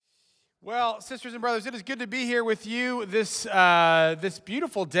Well, sisters and brothers, it is good to be here with you this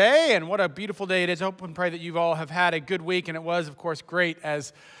beautiful day, and what a beautiful day it is. I hope and pray that you all have had a good week, and it was, of course, great,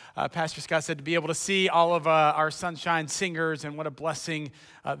 as Pastor Scott said, to be able to see all of our Sunshine Singers, and what a blessing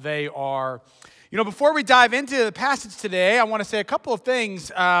they are. You know, before we dive into the passage today, I want to say a couple of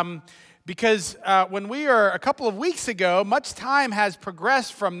things, because when we were a couple of weeks ago, much time has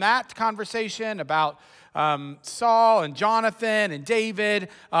progressed from that conversation about Saul and Jonathan and David,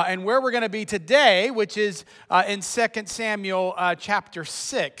 and where we're going to be today, which is in 2 Samuel chapter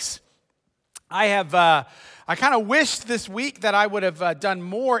 6. I kind of wished this week that I would have done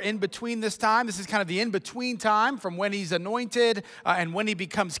more in between this time. This is kind of the in-between time from when he's anointed and when he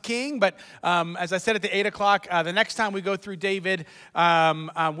becomes king. But as I said at the 8 o'clock, the next time we go through David,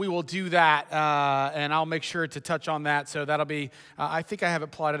 we will do that. And I'll make sure to touch on that. So that'll be, I think I have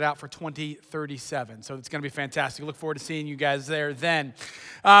it plotted out for 2037. So it's going to be fantastic. Look forward to seeing you guys there then.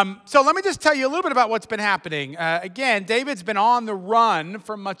 So let me just tell you a little bit about what's been happening. Again, David's been on the run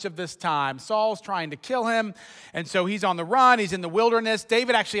for much of this time. Saul's trying to kill him. And so he's on the run, he's in the wilderness.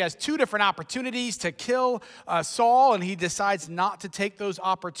 David actually has two different opportunities to kill Saul, and he decides not to take those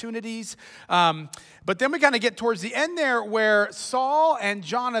opportunities. But then we kind of get towards the end there where Saul and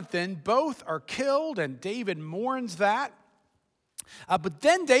Jonathan both are killed, and David mourns that. But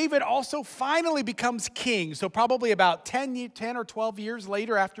then David also finally becomes king. So probably about 10 or 12 years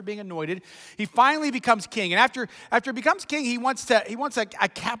later after being anointed, he finally becomes king. And after he becomes king, he wants a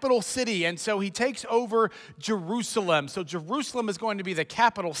capital city. And so he takes over Jerusalem. So Jerusalem is going to be the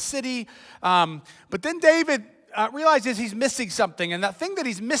capital city. But then David realizes he's missing something. And that thing that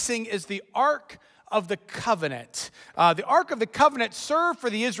he's missing is the Ark of the Covenant. The Ark of the Covenant served for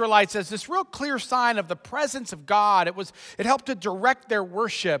the Israelites as this real clear sign of the presence of God. It helped to direct their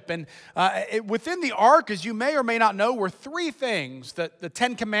worship. And within the Ark, as you may or may not know, were three things. The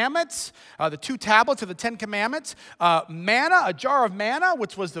Ten Commandments, the two tablets of the Ten Commandments, manna, a jar of manna,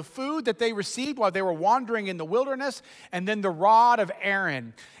 which was the food that they received while they were wandering in the wilderness, and then the rod of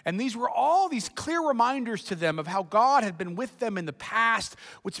Aaron. And these were all these clear reminders to them of how God had been with them in the past,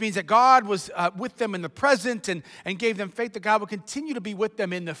 which means that God was with them in the present and gave them faith that God would continue to be with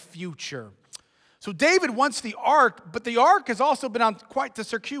them in the future. So David wants the ark, but the ark has also been on quite the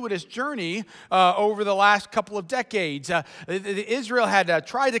circuitous journey over the last couple of decades. Israel had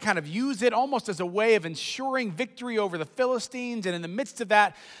tried to kind of use it almost as a way of ensuring victory over the Philistines, and in the midst of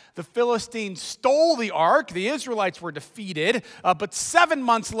that, the Philistines stole the ark. The Israelites were defeated, but 7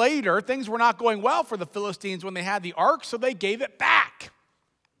 months later, things were not going well for the Philistines when they had the ark, so they gave it back.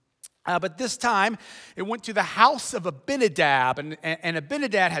 But this time, it went to the house of Abinadab, and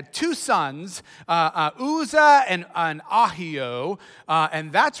Abinadab had two sons, Uzzah and Ahio,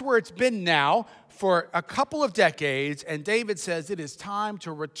 and that's where it's been now for a couple of decades, and David says it is time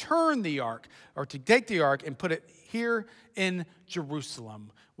to return the ark, or to take the ark and put it here in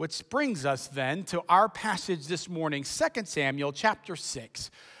Jerusalem, which brings us then to our passage this morning, 2 Samuel chapter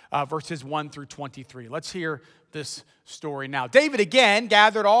 6, verses 1 through 23. Let's hear this story now. David again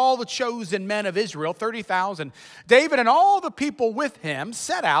gathered all the chosen men of Israel, 30,000. David and all the people with him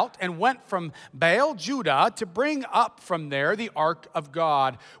set out and went from Baal, Judah, to bring up from there the ark of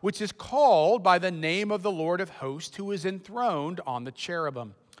God, which is called by the name of the Lord of hosts, who is enthroned on the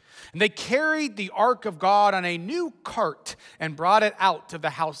cherubim. And they carried the ark of God on a new cart and brought it out of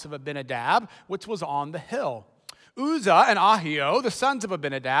the house of Abinadab, which was on the hill. Uzzah and Ahio, the sons of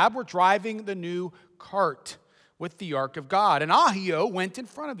Abinadab, were driving the new cart with the ark of God, and Ahio went in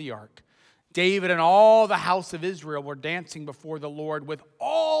front of the ark. David and all the house of Israel were dancing before the Lord with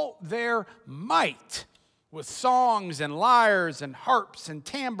all their might, with songs and lyres and harps and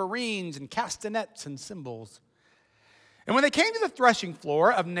tambourines and castanets and cymbals. And when they came to the threshing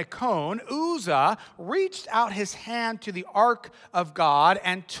floor of Nikon, Uzzah reached out his hand to the ark of God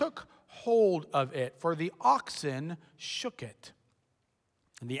and took hold of it, for the oxen shook it.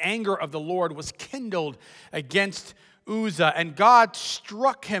 And the anger of the Lord was kindled against Uzzah, and God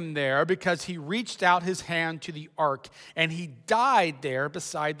struck him there because he reached out his hand to the ark, and he died there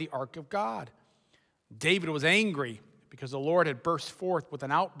beside the ark of God. David was angry because the Lord had burst forth with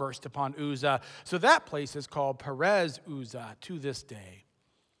an outburst upon Uzzah. So that place is called Perez Uzzah to this day.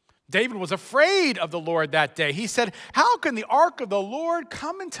 David was afraid of the Lord that day. He said, "How can the ark of the Lord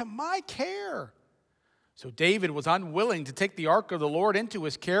come into my care?" So David was unwilling to take the ark of the Lord into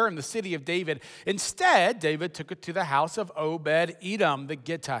his care in the city of David. Instead, David took it to the house of Obed-Edom the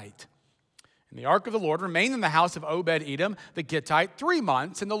Gittite. And the ark of the Lord remained in the house of Obed-Edom the Gittite 3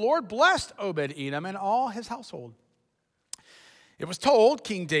 months, and the Lord blessed Obed-Edom and all his household. It was told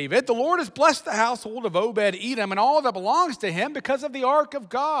King David, "The Lord has blessed the household of Obed-Edom and all that belongs to him because of the ark of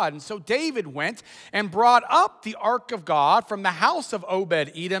God." And so David went and brought up the ark of God from the house of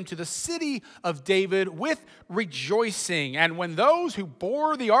Obed-Edom to the city of David with rejoicing. And when those who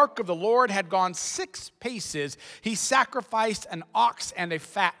bore the ark of the Lord had gone 6 paces, he sacrificed an ox and a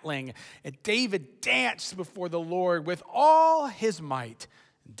fatling. And David danced before the Lord with all his might.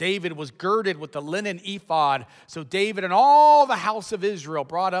 David was girded with the linen ephod. So David and all the house of Israel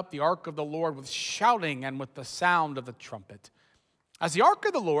brought up the ark of the Lord with shouting and with the sound of the trumpet. As the ark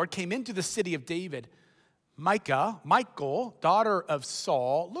of the Lord came into the city of David, Michal, daughter of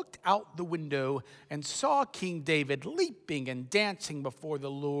Saul, looked out the window and saw King David leaping and dancing before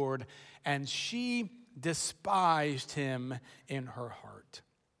the Lord, and she despised him in her heart.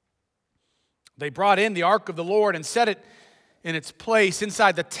 They brought in the ark of the Lord and set it in its place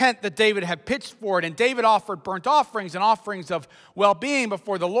inside the tent that David had pitched for it. And David offered burnt offerings and offerings of well-being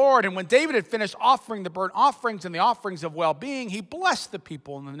before the Lord. And when David had finished offering the burnt offerings and the offerings of well-being, he blessed the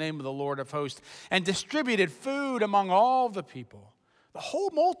people in the name of the Lord of hosts and distributed food among all the people, the whole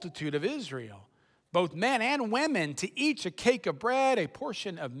multitude of Israel, both men and women, to each a cake of bread, a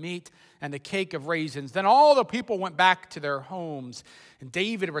portion of meat, and a cake of raisins. Then all the people went back to their homes, and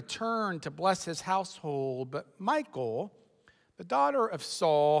David returned to bless his household. But Michal, the daughter of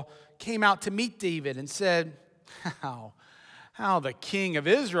Saul, came out to meet David and said, How the king of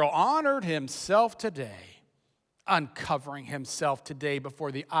Israel honored himself today, uncovering himself today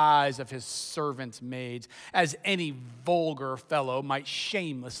before the eyes of his servants' maids, as any vulgar fellow might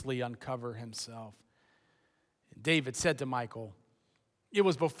shamelessly uncover himself. And David said to Michal, "It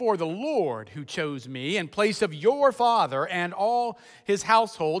was before the Lord who chose me in place of your father and all his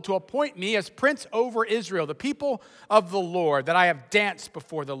household to appoint me as prince over Israel, the people of the Lord, that I have danced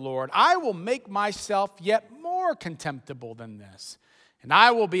before the Lord. I will make myself yet more contemptible than this, and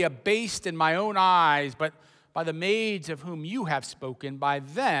I will be abased in my own eyes, but by the maids of whom you have spoken, by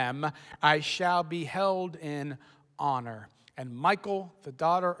them I shall be held in honor." And Michal, the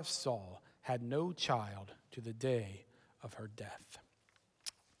daughter of Saul, had no child to the day of her death.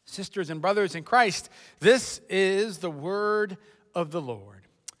 Sisters and brothers in Christ, this is the word of the Lord.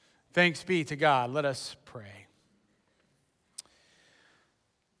 Thanks be to God. Let us pray.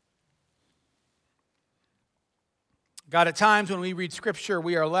 God, at times when we read Scripture,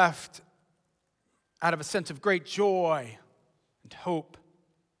 we are left out of a sense of great joy and hope.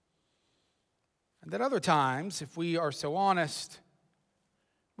 And at other times, if we are so honest,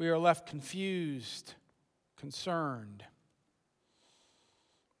 we are left confused, concerned.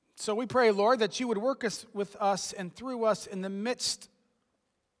 So we pray, Lord, that you would work with us and through us in the midst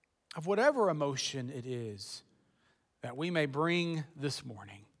of whatever emotion it is that we may bring this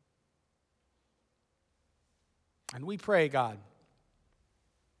morning. And we pray, God,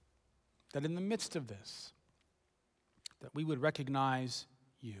 that in the midst of this, that we would recognize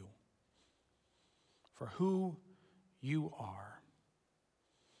you for who you are.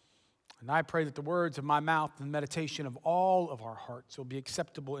 And I pray that the words of my mouth and the meditation of all of our hearts will be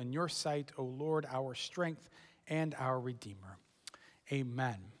acceptable in your sight, O Lord, our strength and our Redeemer.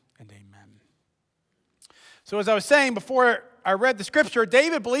 Amen and amen. So as I was saying before I read the Scripture,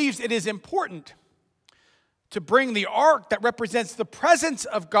 David believes it is important to bring the ark that represents the presence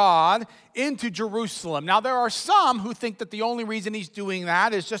of God into Jerusalem. Now, there are some who think that the only reason he's doing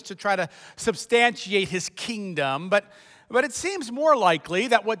that is just to try to substantiate his kingdom, but it seems more likely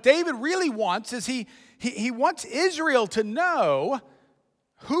that what David really wants is he wants Israel to know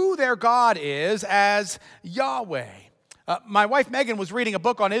who their God is as Yahweh. My wife Megan was reading a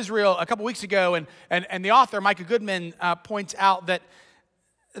book on Israel a couple weeks ago, and the author, Micah Goodman, points out that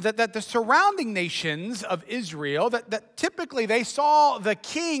the surrounding nations of Israel, that typically they saw the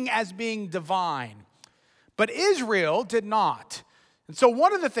king as being divine, but Israel did not. And so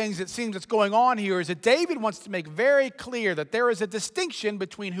one of the things that seems that's going on here is that David wants to make very clear that there is a distinction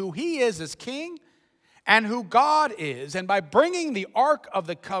between who he is as king and who God is. And by bringing the Ark of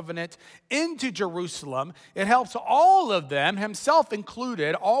the Covenant into Jerusalem, it helps all of them, himself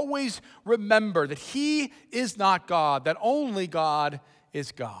included, always remember that he is not God, that only God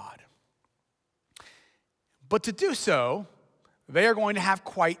is God. But to do so, they are going to have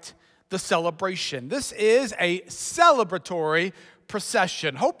quite the celebration. This is a celebratory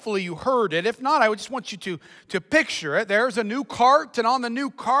procession. Hopefully you heard it. If not, I would just want you to picture it. There's a new cart, and on the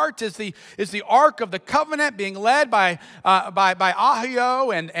new cart is the Ark of the Covenant being led by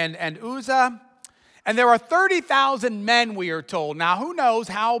Ahio and Uzzah. And there are 30,000 men, we are told. Now, who knows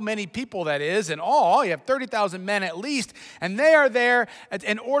how many people that is in all? You have 30,000 men at least, and they are there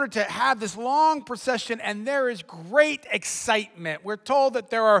in order to have this long procession, and there is great excitement. We're told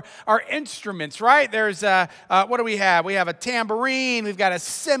that there are instruments, right? There's, what do we have? We have a tambourine, we've got a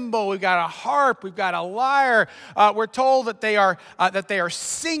cymbal, we've got a harp, we've got a lyre. We're told that they are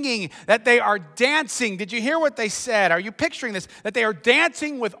singing, that they are dancing. Did you hear what they said? Are you picturing this? That they are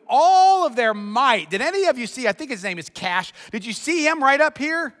dancing with all of their might. Did any of you see, I think his name is Cash. Did you see him right up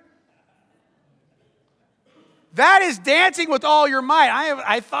here? That is dancing with all your might.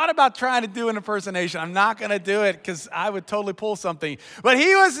 I thought about trying to do an impersonation. I'm not going to do it because I would totally pull something. But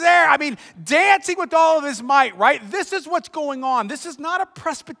he was there. I mean, dancing with all of his might, right? This is what's going on. This is not a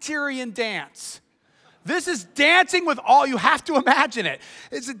Presbyterian dance. This is dancing with all, you have to imagine it.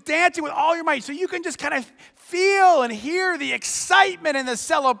 It's a dancing with all your might. So you can just kind of feel and hear the excitement and the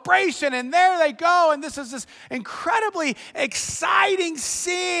celebration, and there they go, and this is this incredibly exciting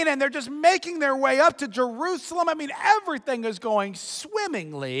scene, and they're just making their way up to Jerusalem. I mean, everything is going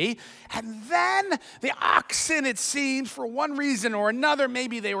swimmingly, and then the oxen, it seems, for one reason or another,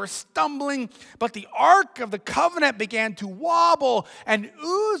 maybe they were stumbling, but the Ark of the Covenant began to wobble, and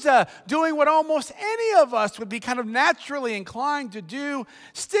Uzzah, doing what almost any of us would be kind of naturally inclined to do,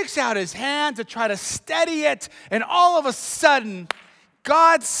 sticks out his hand to try to steady it. And all of a sudden,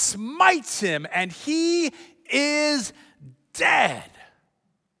 God smites him and he is dead.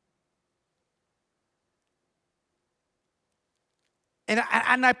 And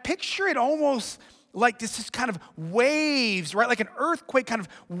I picture it almost like this is kind of waves, right? Like an earthquake kind of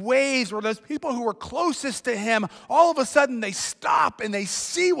waves where those people who were closest to him, all of a sudden they stop and they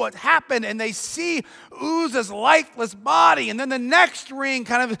see what happened and they see Uzzah's lifeless body. And then the next ring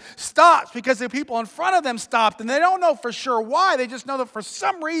kind of stops because the people in front of them stopped and they don't know for sure why. They just know that for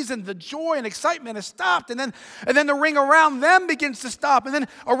some reason the joy and excitement has stopped. And then the ring around them begins to stop, and then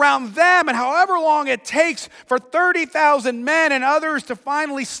around them, and however long it takes for 30,000 men and others to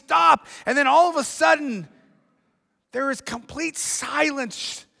finally stop. And then all of a sudden, there is complete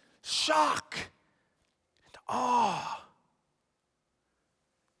silence, shock, and awe.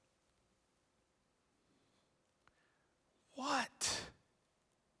 What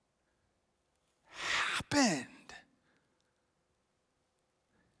happened?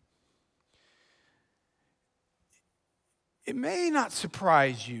 It may not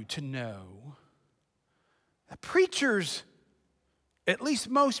surprise you to know that preachers, at least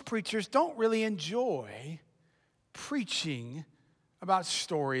most preachers, don't really enjoy preaching about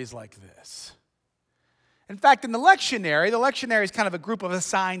stories like this. In fact, in the lectionary is kind of a group of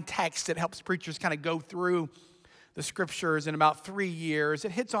assigned texts that helps preachers kind of go through the scriptures in about 3 years.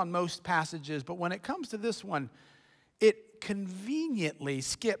 It hits on most passages, but when it comes to this one, it conveniently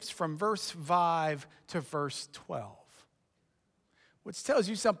skips from verse 5 to verse 12, which tells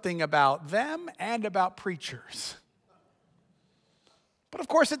you something about them and about preachers. But of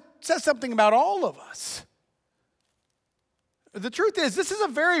course, it says something about all of us. The truth is, this is a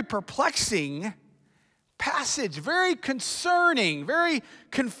very perplexing passage, very concerning, very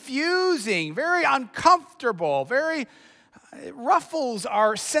confusing, very uncomfortable, it ruffles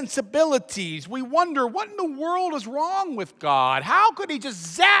our sensibilities. We wonder, what in the world is wrong with God? How could he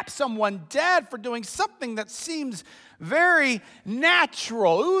just zap someone dead for doing something that seems very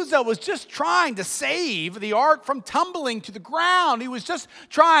natural? Uzzah was just trying to save the ark from tumbling to the ground. He was just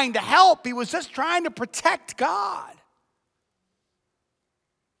trying to help. He was just trying to protect God.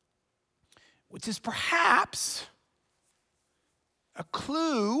 Which is perhaps a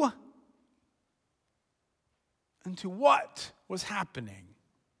clue into what was happening.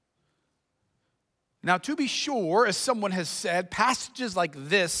 Now, to be sure, as someone has said, passages like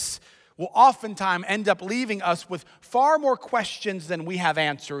this will oftentimes end up leaving us with far more questions than we have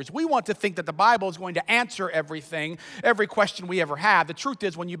answers. We want to think that the Bible is going to answer everything, every question we ever have. The truth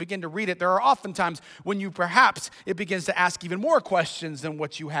is, when you begin to read it, there are oftentimes when it begins to ask even more questions than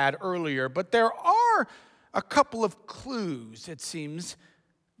what you had earlier. But there are a couple of clues, it seems,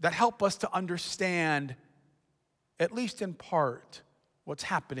 that help us to understand, at least in part, what's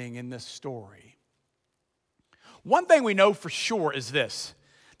happening in this story. One thing we know for sure is this: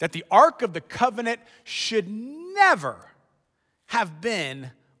 that the Ark of the Covenant should never have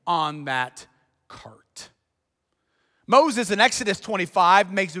been on that cart. Moses in Exodus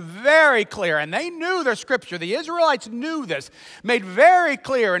 25 makes very clear, and they knew their scripture, the Israelites knew this, made very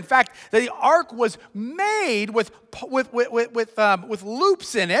clear, in fact, that the ark was made with with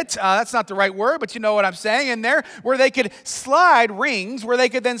loops in it. That's not the right word, but you know what I'm saying in there, where they could slide rings, where they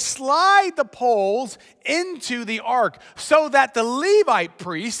could then slide the poles into the ark so that the Levite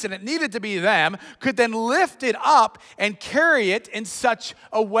priests, and it needed to be them, could then lift it up and carry it in such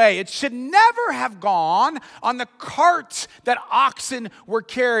a way. It should never have gone on the carts that oxen were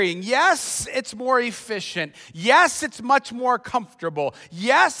carrying. Yes, it's more efficient. Yes, it's much more comfortable.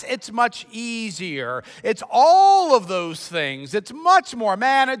 Yes, it's much easier. It's all of those things. It's much more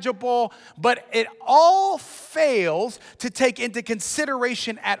manageable, but it all fails to take into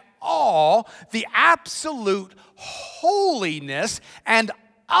consideration at all the absolute holiness and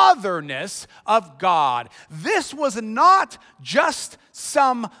otherness of God. This was not just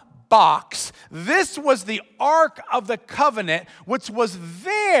some box. This was the Ark of the Covenant, which was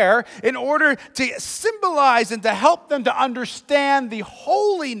there in order to symbolize and to help them to understand the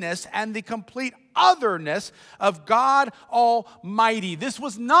holiness and the complete otherness of God Almighty. This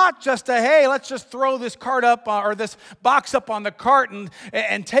was not just a, hey, let's just throw this cart up or this box up on the cart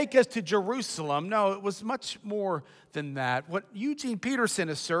and take us to Jerusalem. No, it was much more than that. What Eugene Peterson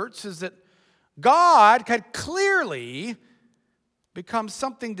asserts is that God had clearly become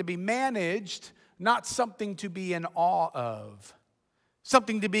something to be managed, not something to be in awe of.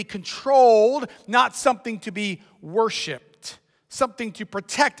 Something to be controlled, not something to be worshiped. Something to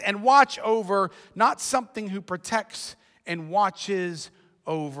protect and watch over, not something who protects and watches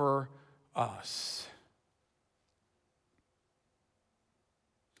over us.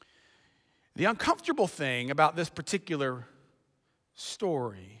 The uncomfortable thing about this particular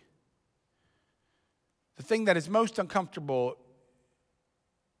story, the thing that is most uncomfortable,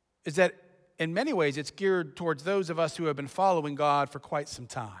 is that in many ways it's geared towards those of us who have been following God for quite some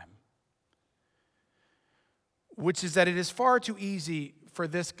time. Which is that it is far too easy for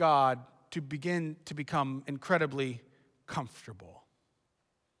this God to begin to become incredibly comfortable.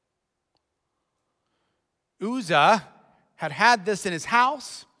 Uzzah had this in his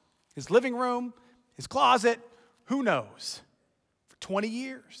house, his living room, his closet, who knows, for 20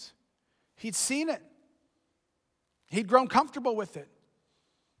 years. He'd seen it. He'd grown comfortable with it.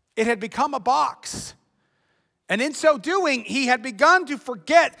 It had become a box. And in so doing, he had begun to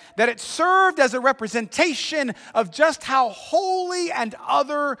forget that it served as a representation of just how holy and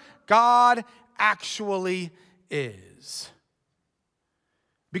other God actually is.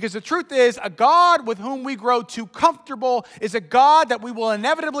 Because the truth is, a God with whom we grow too comfortable is a God that we will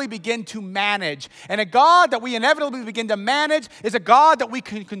inevitably begin to manage. And a God that we inevitably begin to manage is a God that we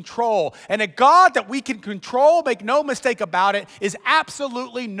can control. And a God that we can control, make no mistake about it, is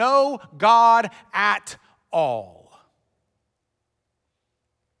absolutely no God at all.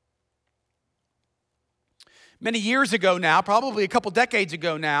 Many years ago now, probably a couple decades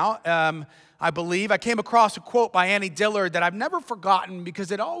ago now, I believe, I came across a quote by Annie Dillard that I've never forgotten because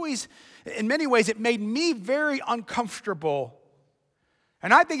it always, in many ways, it made me very uncomfortable.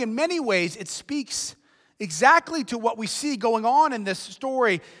 And I think in many ways it speaks exactly to what we see going on in this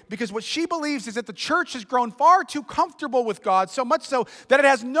story, because what she believes is that the church has grown far too comfortable with God, so much so that it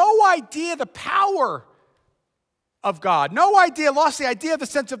has no idea the power of God. No idea, lost the idea of the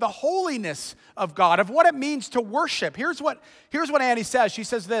sense of the holiness of God, of what it means to worship. Here's what Annie says. She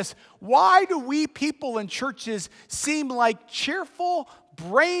says this: why do we people in churches seem like cheerful,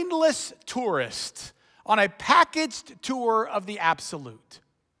 brainless tourists on a packaged tour of the absolute?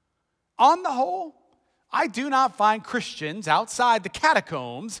 On the whole, I do not find Christians outside the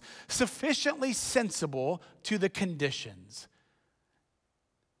catacombs sufficiently sensible to the conditions.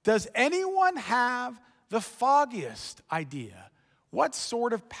 Does anyone have the foggiest idea what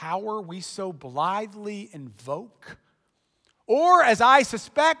sort of power we so blithely invoke? Or, as I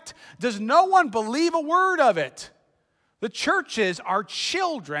suspect, does no one believe a word of it? The churches are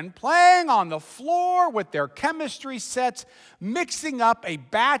children playing on the floor with their chemistry sets, mixing up a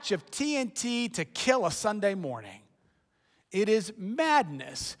batch of TNT to kill a Sunday morning. It is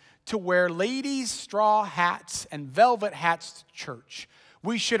madness to wear ladies' straw hats and velvet hats to church.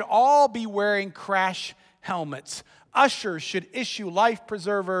 We should all be wearing crash helmets. Ushers should issue life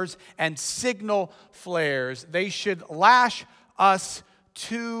preservers and signal flares. They should lash us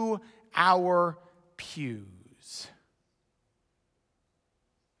to our pews.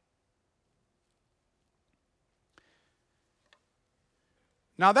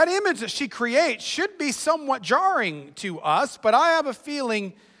 Now, that image that she creates should be somewhat jarring to us, but I have a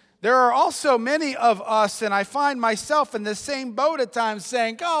feeling there are also many of us, and I find myself in the same boat at times,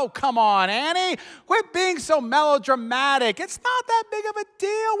 saying, oh, come on, Annie, quit being so melodramatic. It's not that big of a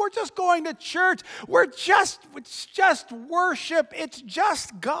deal. We're just going to church. It's just worship. It's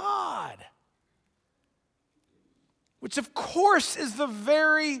just God. which of course is the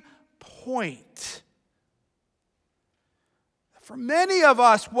very point. For many of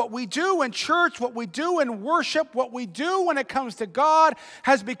us, what we do in church, what we do in worship, what we do when it comes to God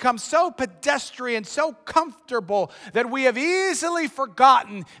has become so pedestrian, so comfortable that we have easily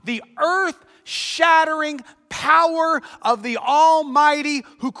forgotten the earth-shattering power of the Almighty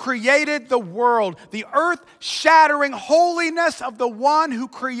who created the world, the earth-shattering holiness of the one who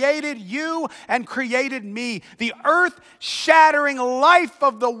created you and created me, the earth-shattering life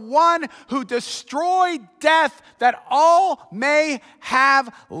of the one who destroyed death that all may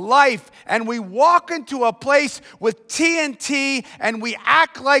have life. And we walk into a place with TNT and we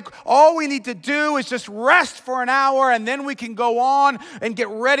act like all we need to do is just rest for an hour and then we can go on and get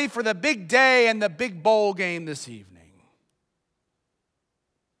ready for the big day and the big bowl game this evening.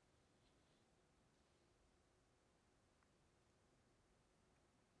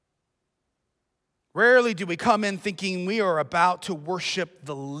 Rarely do we come in thinking we are about to worship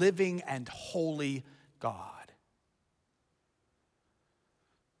the living and holy God.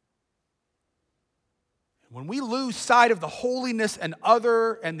 When we lose sight of the holiness and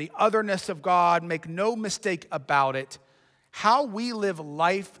the otherness of God, make no mistake about it, how we live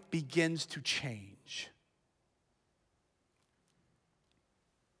life begins to change.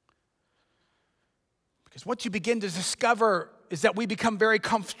 Because what you begin to discover is that we become very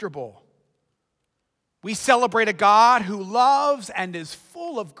comfortable. We celebrate a God who loves and is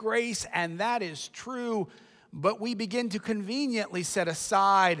full of grace, and that is true, but we begin to conveniently set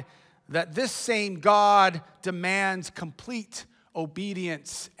aside that this same God demands complete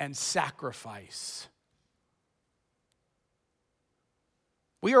obedience and sacrifice.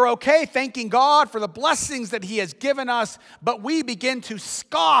 We are okay thanking God for the blessings that He has given us, but we begin to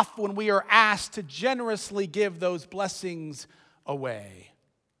scoff when we are asked to generously give those blessings away.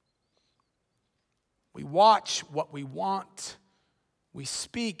 We watch what we want. We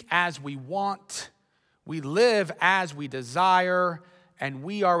speak as we want. We live as we desire. And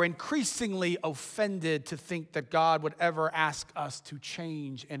we are increasingly offended to think that God would ever ask us to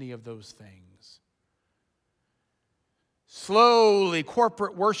change any of those things. Slowly,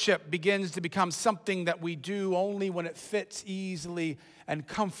 corporate worship begins to become something that we do only when it fits easily and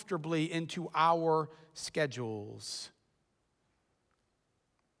comfortably into our schedules.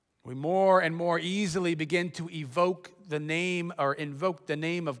 We more and more easily begin to invoke the name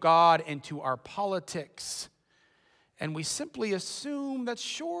of God into our politics. And we simply assume that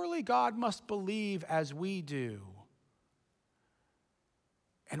surely God must believe as we do.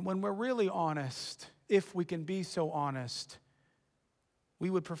 And when we're really honest, if we can be so honest, we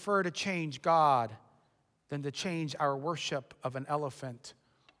would prefer to change God than to change our worship of an elephant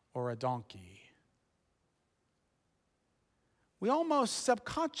or a donkey. We almost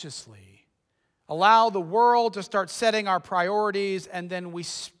subconsciously allow the world to start setting our priorities, and then we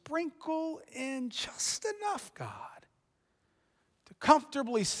sprinkle in just enough God to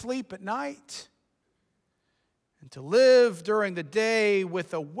comfortably sleep at night and to live during the day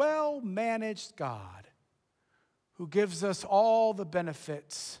with a well-managed God who gives us all the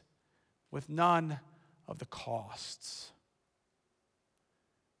benefits with none of the costs.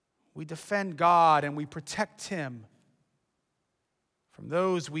 We defend God and we protect Him from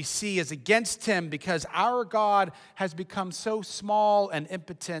those we see as against Him because our God has become so small and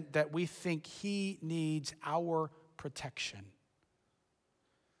impotent that we think He needs our protection.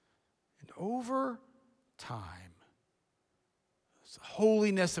 And over time, the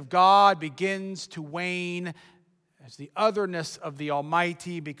holiness of God begins to wane as the otherness of the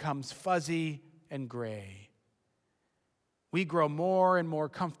Almighty becomes fuzzy and gray. We grow more and more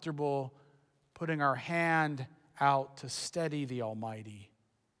comfortable putting our hand out to steady the Almighty,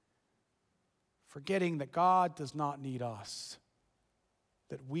 forgetting that God does not need us,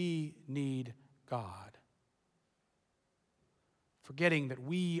 that we need God, forgetting that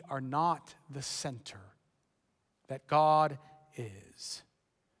we are not the center, that God is.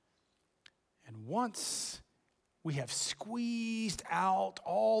 And once we have squeezed out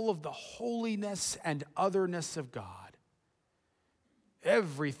all of the holiness and otherness of God,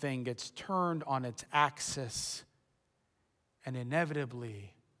 everything gets turned on its axis, and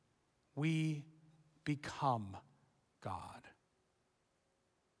inevitably, we become God.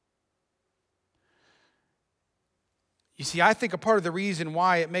 You see, I think a part of the reason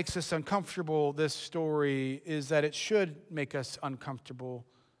why it makes us uncomfortable, this story, is that it should make us uncomfortable.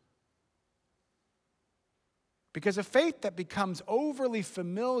 Because a faith that becomes overly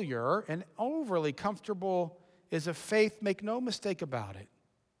familiar and overly comfortable is a faith, make no mistake about it,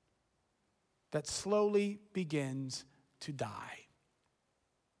 that slowly begins to die.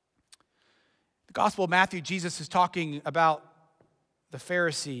 The Gospel of Matthew, Jesus is talking about the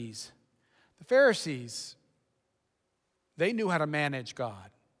Pharisees. The Pharisees, they knew how to manage God.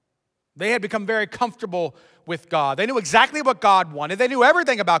 They had become very comfortable with God. They knew exactly what God wanted. They knew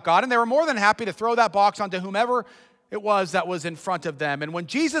everything about God, and they were more than happy to throw that box onto whomever it was that was in front of them. And when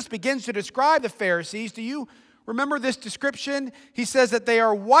Jesus begins to describe the Pharisees, do you remember this description? He says that they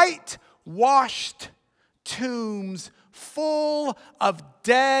are whitewashed tombs full of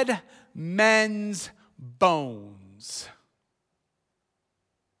dead men's bones.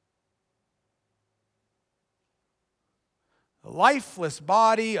 The lifeless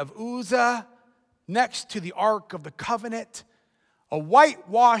body of Uzzah next to the Ark of the Covenant, a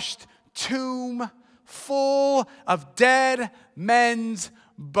whitewashed tomb full of dead men's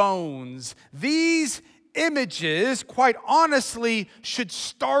bones. These images, quite honestly, should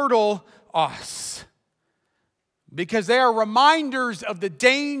startle us, because they are reminders of the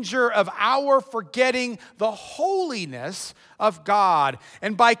danger of our forgetting the holiness of God.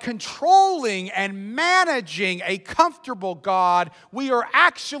 And by controlling and managing a comfortable God, we are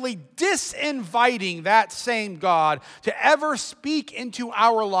actually disinviting that same God to ever speak into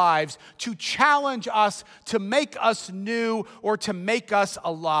our lives, to challenge us, to make us new, or to make us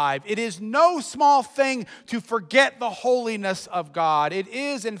alive. It is no small thing to forget the holiness of God. It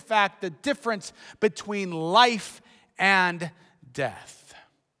is, in fact, the difference between life and death.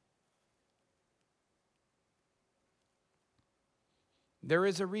 There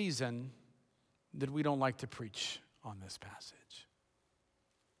is a reason that we don't like to preach on this passage.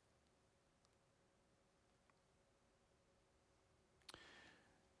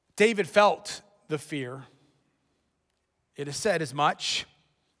 David felt the fear. It is said as much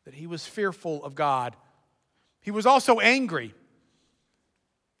that he was fearful of God. He was also angry.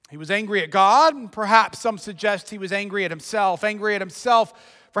 He was angry at God, and perhaps some suggest he was angry at himself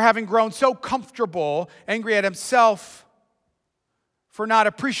for having grown so comfortable, angry at himself for not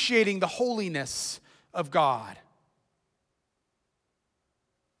appreciating the holiness of God.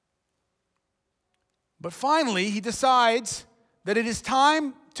 But finally, he decides that it is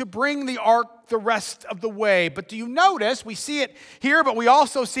time to bring the ark the rest of the way. But do you notice, we see it here, but we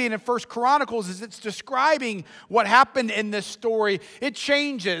also see it in 1 Chronicles as it's describing what happened in this story. It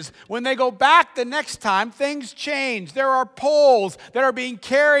changes. When they go back the next time, things change. There are poles that are being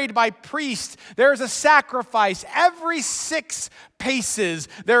carried by priests. There is a sacrifice. Every 6 paces,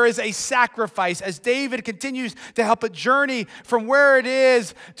 there is a sacrifice as David continues to help it journey from where it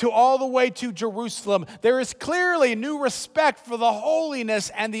is to all the way to Jerusalem. There is clearly new respect for the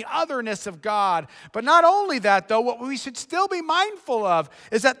holiness and the otherness of God. But not only that, though, what we should still be mindful of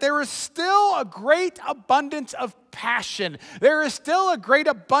is that there is still a great abundance of passion. There is still a great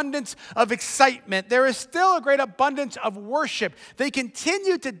abundance of excitement. There is still a great abundance of worship. They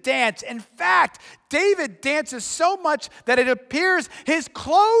continue to dance. In fact, David dances so much that it appears his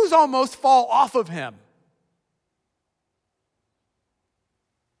clothes almost fall off of him.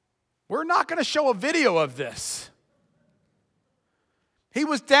 We're not going to show a video of this. He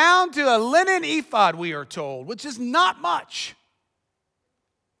was down to a linen ephod, we are told, which is not much.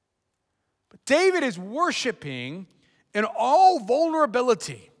 But David is worshiping in all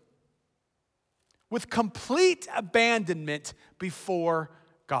vulnerability, with complete abandonment before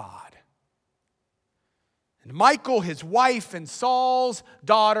God. And Michal, his wife and Saul's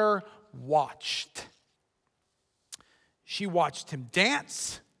daughter, watched. She watched him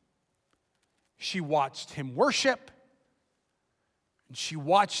dance. She watched him worship. And she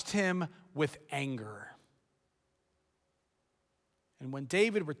watched him with anger. And when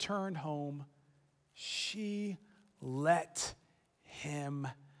David returned home, she let him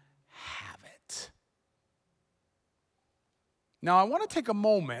have it. Now, I want to take a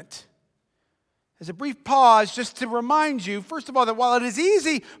moment as a brief pause just to remind you, first of all, that while it is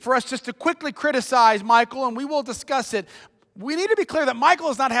easy for us just to quickly criticize Michal, and we will discuss it, we need to be clear that Michal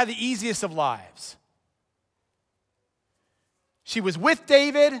has not had the easiest of lives. She was with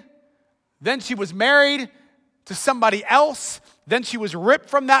David, then she was married to somebody else, then she was ripped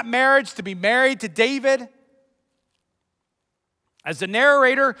from that marriage to be married to David. As the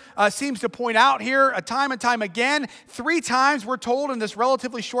narrator seems to point out here time and time again, 3 times we're told in this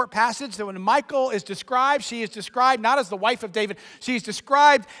relatively short passage that when Michal is described, she is described not as the wife of David, she is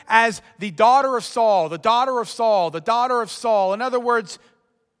described as the daughter of Saul, the daughter of Saul, the daughter of Saul. In other words,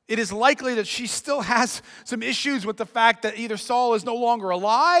 it is likely that she still has some issues with the fact that either Saul is no longer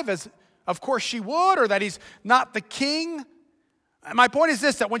alive, as of course she would, or that he's not the king. And my point is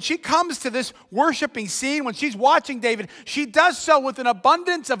this, that when she comes to this worshiping scene, when she's watching David, she does so with an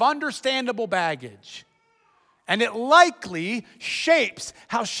abundance of understandable baggage. And it likely shapes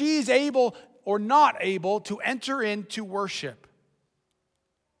how she's able or not able to enter into worship.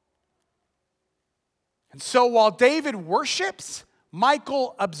 And so while David worships,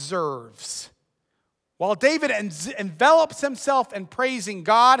 Michal observes. While David envelops himself in praising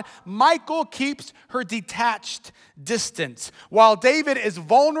God, Michal keeps her detached distance. While David is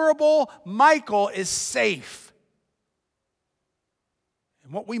vulnerable, Michal is safe.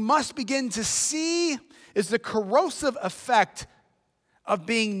 And what we must begin to see is the corrosive effect of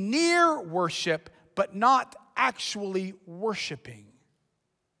being near worship, but not actually worshiping.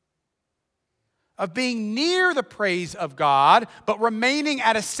 Of being near the praise of God, but remaining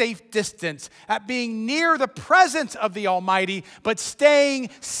at a safe distance. At being near the presence of the Almighty, but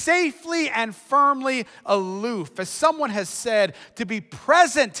staying safely and firmly aloof. As someone has said, to be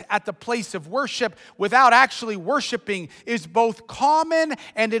present at the place of worship without actually worshiping is both common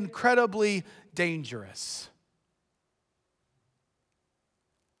and incredibly dangerous.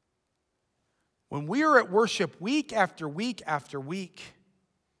 When we are at worship week after week after week,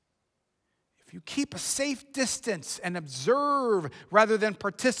 if you keep a safe distance and observe rather than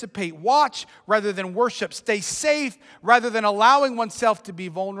participate, watch rather than worship, stay safe rather than allowing oneself to be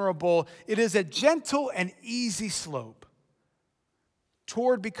vulnerable, it is a gentle and easy slope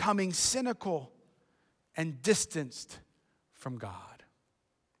toward becoming cynical and distanced from God.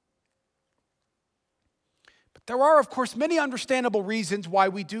 But there are, of course, many understandable reasons why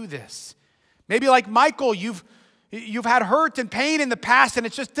we do this. Maybe like Michal, you've had hurt and pain in the past, and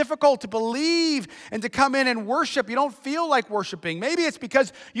it's just difficult to believe and to come in and worship. You don't feel like worshiping. Maybe it's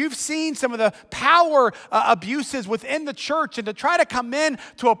because you've seen some of the power abuses within the church, and to try to come in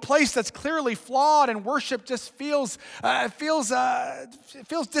to a place that's clearly flawed and worship just feels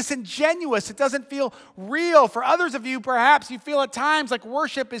disingenuous. It doesn't feel real. For others of you, perhaps you feel at times like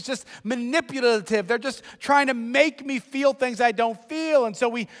worship is just manipulative. They're just trying to make me feel things I don't feel, and so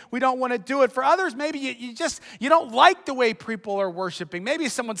we don't want to do it. For others, maybe you don't like the way people are worshiping. Maybe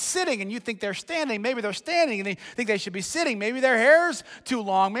someone's sitting and you think they're standing. Maybe they're standing and they think they should be sitting. Maybe their hair's too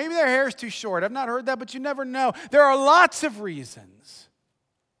long. Maybe their hair's too short. I've not heard that, but you never know. There are lots of reasons.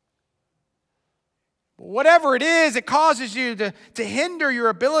 Whatever it is, it causes you to hinder your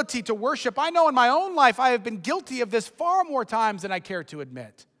ability to worship. I know in my own life I have been guilty of this far more times than I care to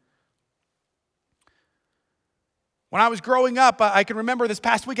admit. When I was growing up, I can remember this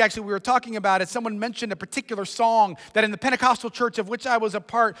past week, actually, we were talking about it. Someone mentioned a particular song that in the Pentecostal church of which I was a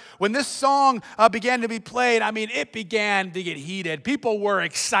part, when this song began to be played, it began to get heated. People were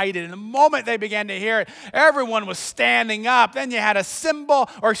excited. And the moment they began to hear it, everyone was standing up. Then you had a tambourine.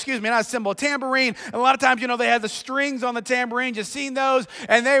 And a lot of times, they had the strings on the tambourine. You've seen those?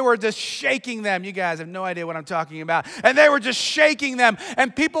 And they were just shaking them. You guys have no idea what I'm talking about. And they were just shaking them.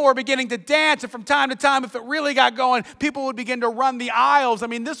 And people were beginning to dance. And from time to time, if it really got going, people would begin to run the aisles.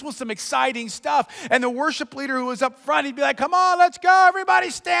 This was some exciting stuff. And the worship leader who was up front, he'd be like, come on, let's go. Everybody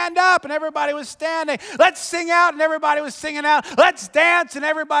stand up. And everybody was standing. Let's sing out. And everybody was singing out. Let's dance. And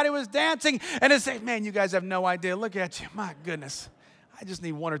everybody was dancing. And it's like, man, you guys have no idea. Look at you. My goodness. I just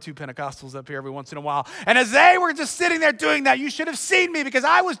need one or two Pentecostals up here every once in a while. And as they were just sitting there doing that, you should have seen me because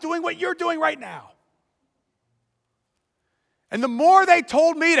I was doing what you're doing right now. And the more they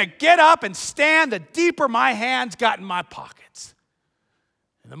told me to get up and stand, the deeper my hands got in my pockets.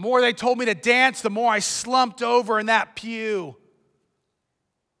 And the more they told me to dance, the more I slumped over in that pew.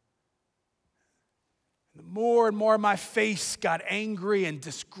 And the more and more my face got angry and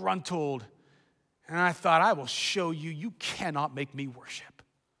disgruntled. And I thought, I will show you, you cannot make me worship.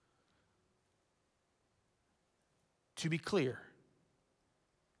 To be clear,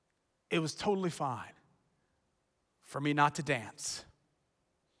 it was totally fine for me not to dance,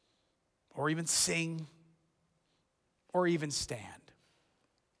 or even sing, or even stand.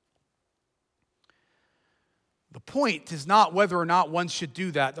 The point is not whether or not one should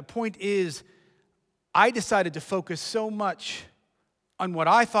do that. The point is, I decided to focus so much on what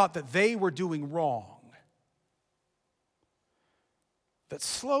I thought that they were doing wrong, that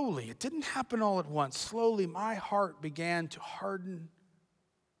slowly, it didn't happen all at once, slowly my heart began to harden.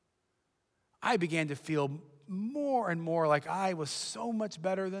 I began to feel more and more like I was so much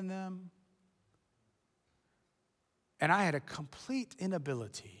better than them. And I had a complete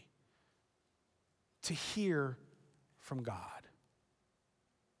inability to hear from God.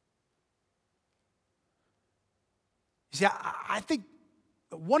 You see, I think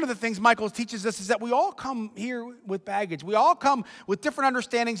one of the things Michal teaches us is that we all come here with baggage. We all come with different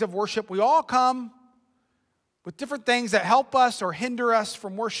understandings of worship. We all come with different things that help us or hinder us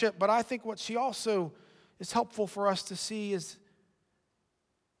from worship. But I think what she also is helpful for us to see is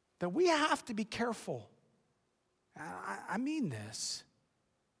that we have to be careful. I mean this.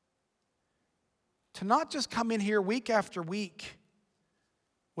 to not just come in here week after week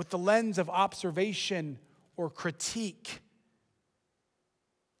with the lens of observation or critique.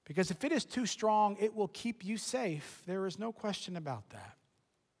 Because if it is too strong, it will keep you safe. There is no question about that.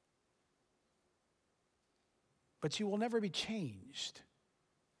 But you will never be changed.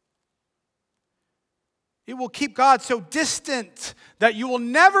 It will keep God so distant that you will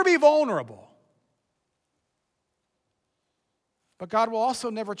never be vulnerable. But God will also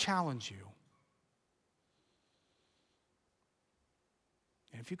never challenge you.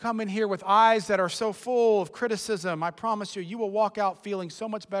 And if you come in here with eyes that are so full of criticism, I promise you, you will walk out feeling so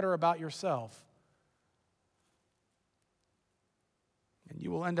much better about yourself. And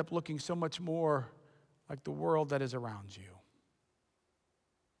you will end up looking so much more like the world that is around you.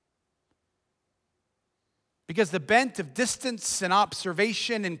 Because the bent of distance and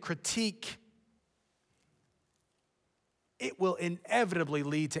observation and critique, it will inevitably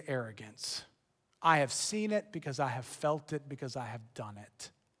lead to arrogance. I have seen it because I have felt it because I have done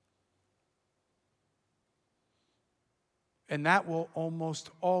it. And that will almost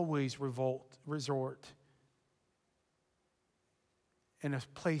always resort in a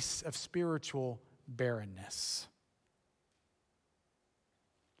place of spiritual barrenness.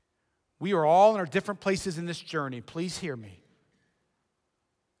 We are all in our different places in this journey. Please hear me.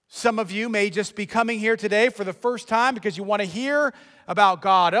 Some of you may just be coming here today for the first time because you want to hear about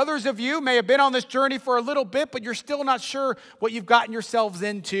God. Others of you may have been on this journey for a little bit, but you're still not sure what you've gotten yourselves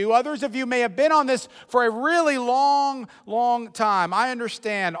into. Others of you may have been on this for a really long, long time. I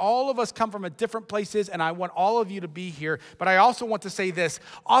understand. All of us come from different places, and I want all of you to be here. But I also want to say this.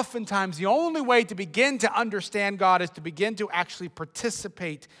 Oftentimes, the only way to begin to understand God is to begin to actually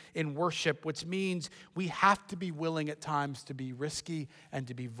participate in worship, which means we have to be willing at times to be risky and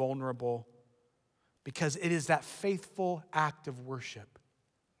to be vulnerable, because it is that faithful act of worship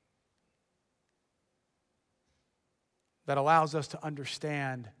that allows us to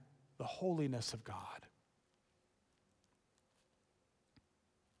understand the holiness of God.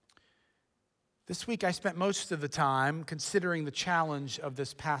 This week I spent most of the time considering the challenge of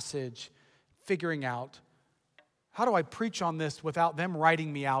this passage, figuring out how do I preach on this without them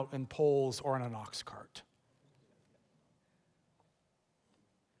writing me out in polls or in an ox cart.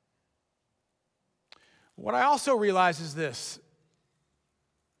 What I also realize is this.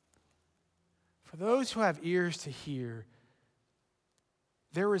 For those who have ears to hear,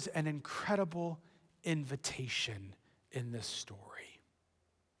 there is an incredible invitation in this story.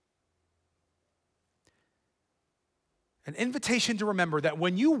 An invitation to remember that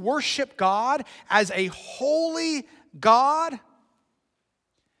when you worship God as a holy God,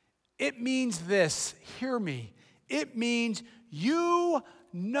 it means this. Hear me. It means you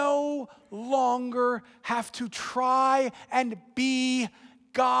no longer have to try and be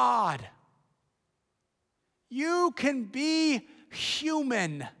God. You can be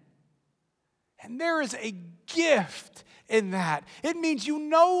human. And there is a gift in that. It means you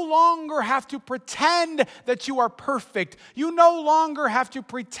no longer have to pretend that you are perfect. You no longer have to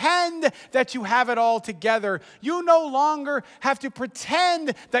pretend that you have it all together. You no longer have to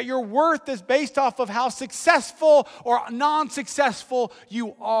pretend that your worth is based off of how successful or non-successful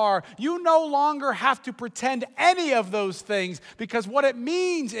you are. You no longer have to pretend any of those things, because what it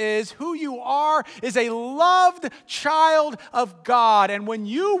means is who you are is a loved child of God. And when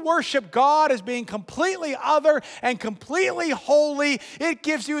you worship God as being completely other and completely holy, it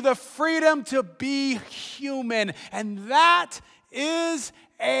gives you the freedom to be human. And that is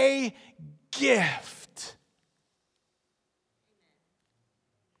a gift.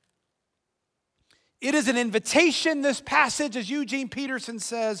 It is an invitation, this passage, as Eugene Peterson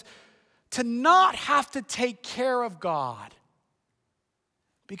says, to not have to take care of God,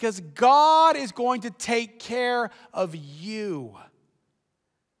 because God is going to take care of you.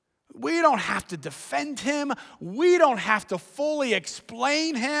 We don't have to defend him. We don't have to fully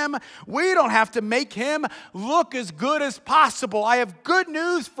explain him. We don't have to make him look as good as possible. I have good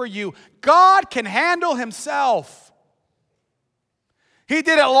news for you. God can handle himself. He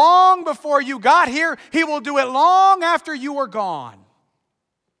did it long before you got here. He will do it long after you are gone.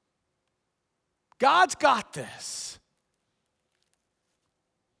 God's got this.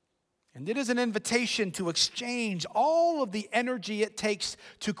 And it is an invitation to exchange all of the energy it takes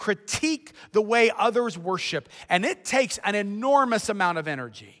to critique the way others worship. And it takes an enormous amount of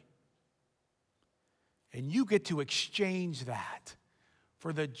energy. And you get to exchange that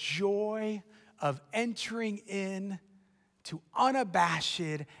for the joy of entering in to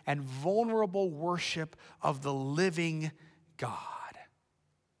unabashed and vulnerable worship of the living God.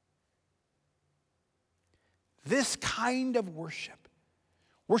 This kind of worship,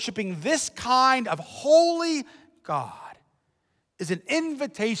 Worshiping this kind of holy God is an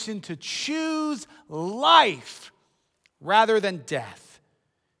invitation to choose life rather than death,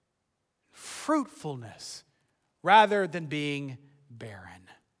 fruitfulness rather than being barren.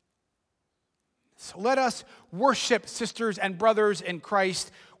 So let us worship, sisters and brothers in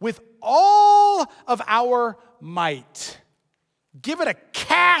Christ, with all of our might. Give it a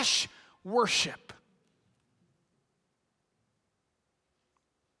cash worship.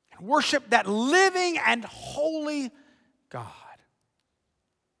 Worship that living and holy God.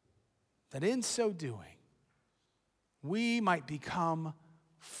 That in so doing, we might become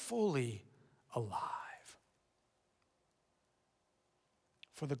fully alive.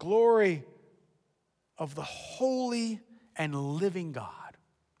 For the glory of the holy and living God.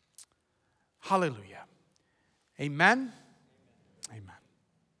 Hallelujah. Amen. Amen.